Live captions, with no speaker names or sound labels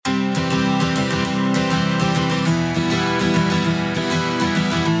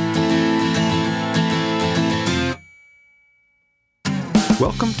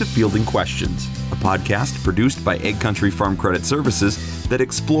Welcome to Fielding Questions, a podcast produced by Ag Country Farm Credit Services that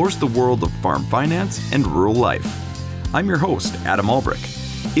explores the world of farm finance and rural life. I'm your host, Adam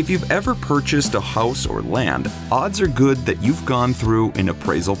Albrick. If you've ever purchased a house or land, odds are good that you've gone through an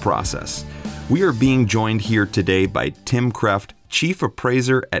appraisal process. We are being joined here today by Tim Kreft, Chief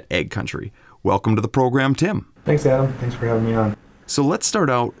Appraiser at Ag Country. Welcome to the program, Tim. Thanks, Adam. Thanks for having me on. So let's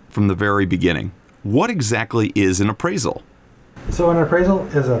start out from the very beginning. What exactly is an appraisal? So an appraisal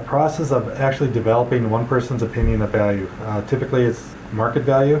is a process of actually developing one person's opinion of value. Typically it's market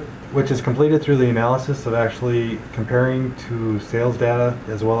value, which is completed through the analysis of actually comparing to sales data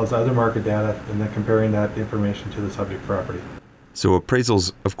as well as other market data and then comparing that information to the subject property. So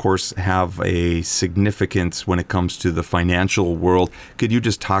appraisals, of course, have a significance when it comes to the financial world. Could you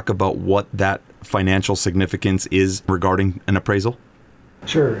just talk about what that financial significance is regarding an appraisal?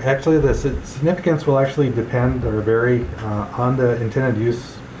 Sure. Actually, the significance will actually depend or vary on the intended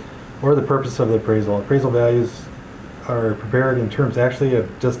use or the purpose of the appraisal. Appraisal values are prepared in terms actually of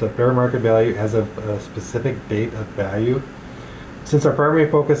just a fair market value as of a specific date of value. Since our primary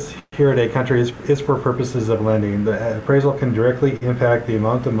focus here at Ag Country is for purposes of lending, the appraisal can directly impact the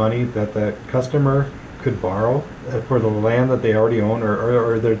amount of money that the customer could borrow for the land that they already own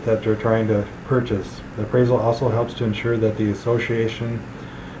or that they're trying to purchase. The appraisal also helps to ensure that the association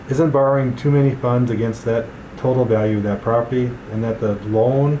isn't borrowing too many funds against that total value of that property and that the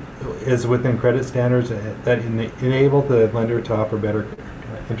loan is within credit standards that enable the lender to offer better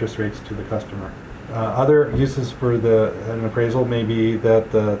interest rates to the customer. Other uses for an appraisal may be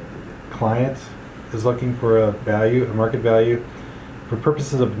that the client is looking for a market value, for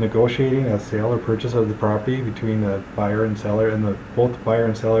purposes of negotiating a sale or purchase of the property between the buyer and seller, and both buyer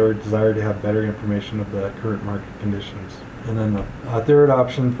and seller desire to have better information of the current market conditions. And then a third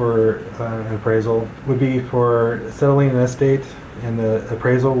option for an appraisal would be for settling an estate, and the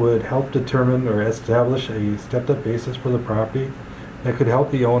appraisal would help determine or establish a stepped-up basis for the property that could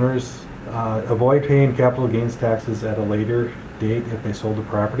help the owners avoid paying capital gains taxes at a later date if they sold the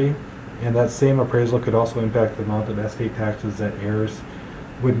property. And that same appraisal could also impact the amount of estate taxes that heirs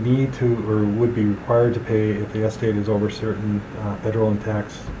would need to or would be required to pay if the estate is over certain federal and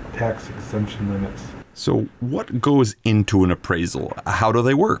tax exemption limits. So what goes into an appraisal? How do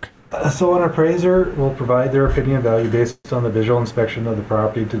they work? So an appraiser will provide their opinion of value based on the visual inspection of the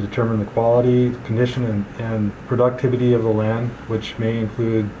property to determine the quality, condition, and productivity of the land, which may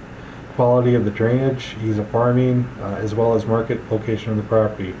include quality of the drainage, ease of farming, as well as market location of the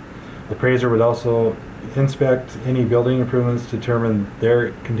property. The appraiser would also inspect any building improvements to determine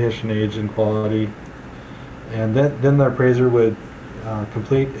their condition, age, and quality. And then the appraiser would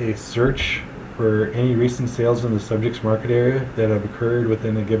complete a search for any recent sales in the subject's market area that have occurred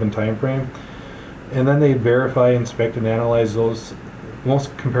within a given time frame. And then they verify, inspect, and analyze those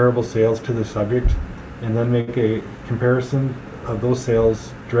most comparable sales to the subject, and then make a comparison of those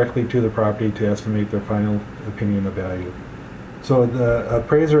sales directly to the property to estimate their final opinion of value. So the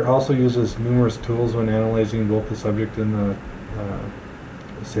appraiser also uses numerous tools when analyzing both the subject and the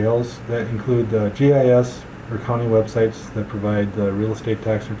sales that include the GIS or county websites that provide the real estate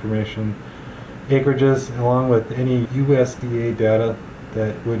tax information, acreages, along with any USDA data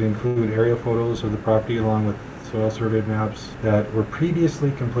that would include aerial photos of the property along with soil survey maps that were previously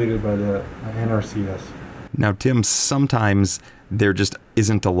completed by the NRCS. Now, Tim, sometimes there just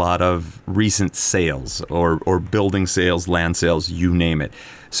isn't a lot of recent sales or building sales, land sales, you name it.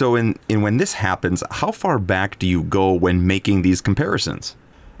 So when this happens, how far back do you go when making these comparisons?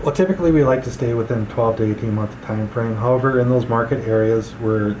 Well, typically we like to stay within 12 to 18 month time frame. However, in those market areas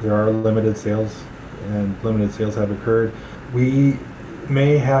where there are limited sales and limited sales have occurred, we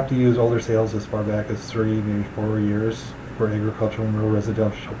may have to use older sales as far back as 3, maybe 4 years for agricultural and rural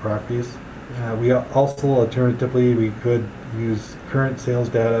residential properties. We also, alternatively, we could use current sales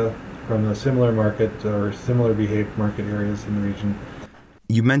data from a similar market or similar behaved market areas in the region.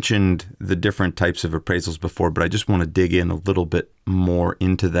 You mentioned the different types of appraisals before, but I just want to dig in a little bit more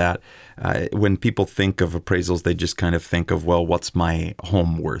into that. When people think of appraisals, they just kind of think of, well, what's my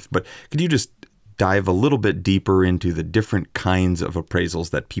home worth? But could you just dive a little bit deeper into the different kinds of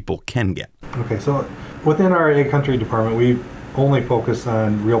appraisals that people can get? Okay, so within our Ag Country department, we only focus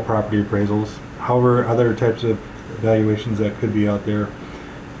on real property appraisals. However, other types of valuations that could be out there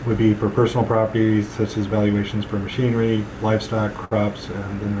would be for personal properties, such as valuations for machinery, livestock, crops,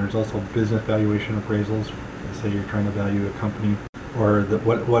 and then there's also business valuation appraisals. Say you're trying to value a company or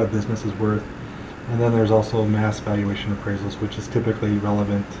what a business is worth. And then there's also mass valuation appraisals, which is typically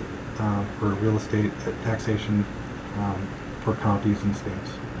relevant for real estate taxation for counties and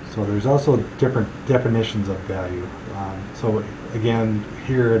states. So there's also different definitions of value. So again,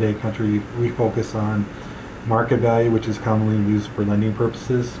 here at AgCountry, we focus on market value, which is commonly used for lending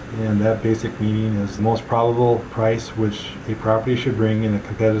purposes, and that basic meaning is the most probable price which a property should bring in a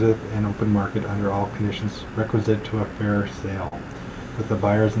competitive and open market under all conditions requisite to a fair sale, with the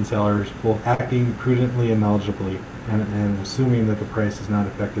buyers and sellers both acting prudently and knowledgeably, and assuming that the price is not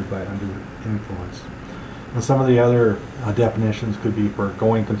affected by undue influence. And some of the other definitions could be for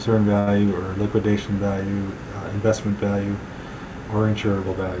going concern value or liquidation value, investment value, or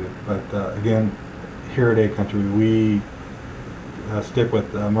insurable value. But again, here at AgCountry, we stick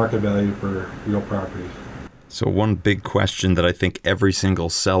with market value for real properties. So one big question that I think every single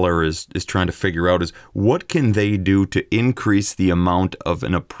seller is trying to figure out is, what can they do to increase the amount of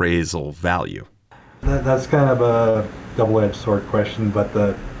an appraisal value? That's kind of a double-edged sword question, but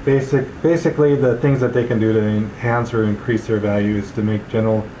basically the things that they can do to enhance or increase their value is to make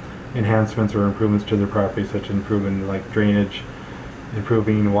general enhancements or improvements to their property, such as improving like drainage,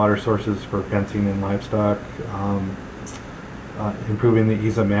 improving water sources for fencing and livestock, improving the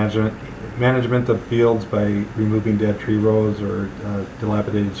ease of management of fields by removing dead tree rows or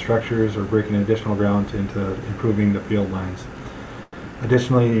dilapidated structures, or breaking additional ground into improving the field lines.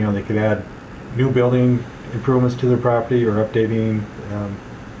 Additionally, they could add new building improvements to their property, or updating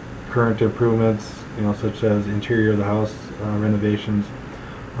current improvements, such as interior of the house renovations,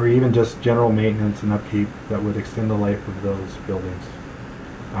 or even just general maintenance and upkeep that would extend the life of those buildings.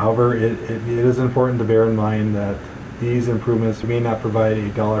 However, it is important to bear in mind that these improvements may not provide a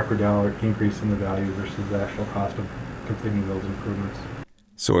dollar for dollar increase in the value versus the actual cost of completing those improvements.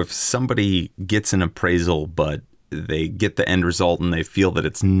 So if somebody gets an appraisal, but they get the end result and they feel that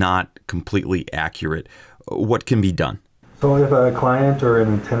it's not completely accurate, what can be done? So if a client or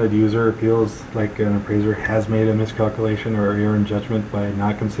an intended user feels like an appraiser has made a miscalculation or error in judgment by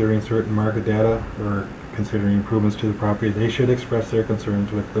not considering certain market data or considering improvements to the property, they should express their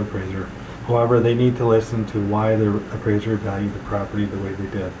concerns with the appraiser. However, they need to listen to why the appraiser valued the property the way they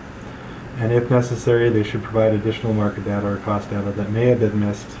did. And if necessary, they should provide additional market data or cost data that may have been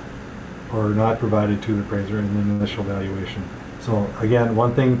missed or not provided to the appraiser in the initial valuation. So again,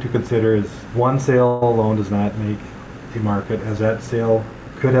 one thing to consider is one sale alone does not make a market, as that sale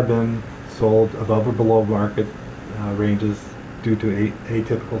could have been sold above or below market ranges due to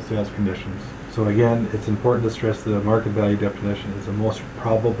atypical sales conditions. So again, it's important to stress the market value definition is the most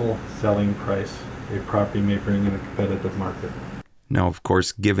probable selling price a property may bring in a competitive market. Now, of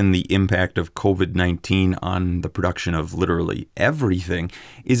course, given the impact of COVID-19 on the production of literally everything,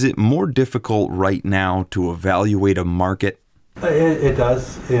 is it more difficult right now to evaluate a market? It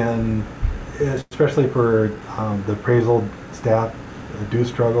does, and especially for the appraisal staff do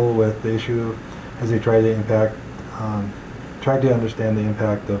struggle with the issue as they try to understand the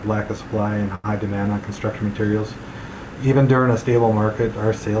impact of lack of supply and high demand on construction materials. Even during a stable market,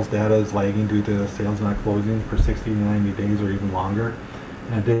 our sales data is lagging due to sales not closing for 60 to 90 days or even longer.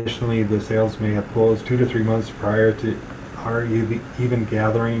 And additionally, the sales may have closed 2 to 3 months prior to our even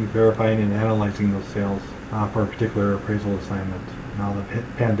gathering, verifying, and analyzing those sales for a particular appraisal assignment. Now, the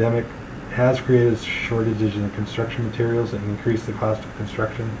pandemic has created shortages in construction materials and increased the cost of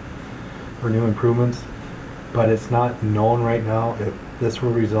construction for new improvements, but it's not known right now if this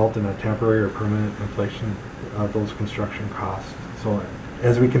will result in a temporary or permanent inflation of those construction costs. So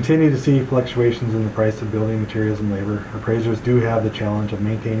as we continue to see fluctuations in the price of building materials and labor, appraisers do have the challenge of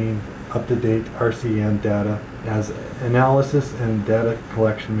maintaining up-to-date RCN data, as analysis and data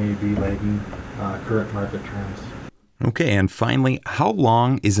collection may be lagging current market trends. Okay, and finally, how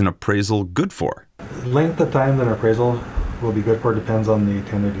long is an appraisal good for? The length of time that an appraisal will be good for depends on the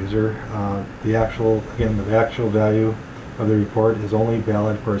intended user. The actual value of the report is only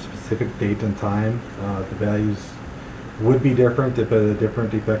valid for a specific date and time. The values would be different if a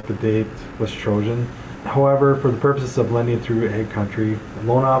different effective date was chosen. However, for the purposes of lending through AgCountry,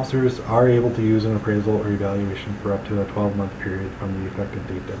 loan officers are able to use an appraisal or evaluation for up to a 12-month period from the effective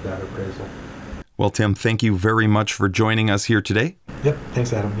date of that appraisal. Well, Tim, thank you very much for joining us here today. Yep,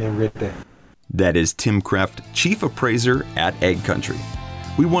 thanks, Adam. You have a great day. That is Tim Kreft, Chief Appraiser at AgCountry.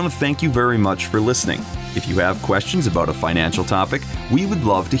 We want to thank you very much for listening. If you have questions about a financial topic, we would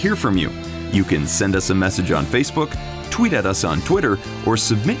love to hear from you. You can send us a message on Facebook, tweet at us on Twitter, or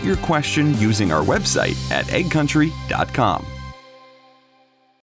submit your question using our website at agcountry.com.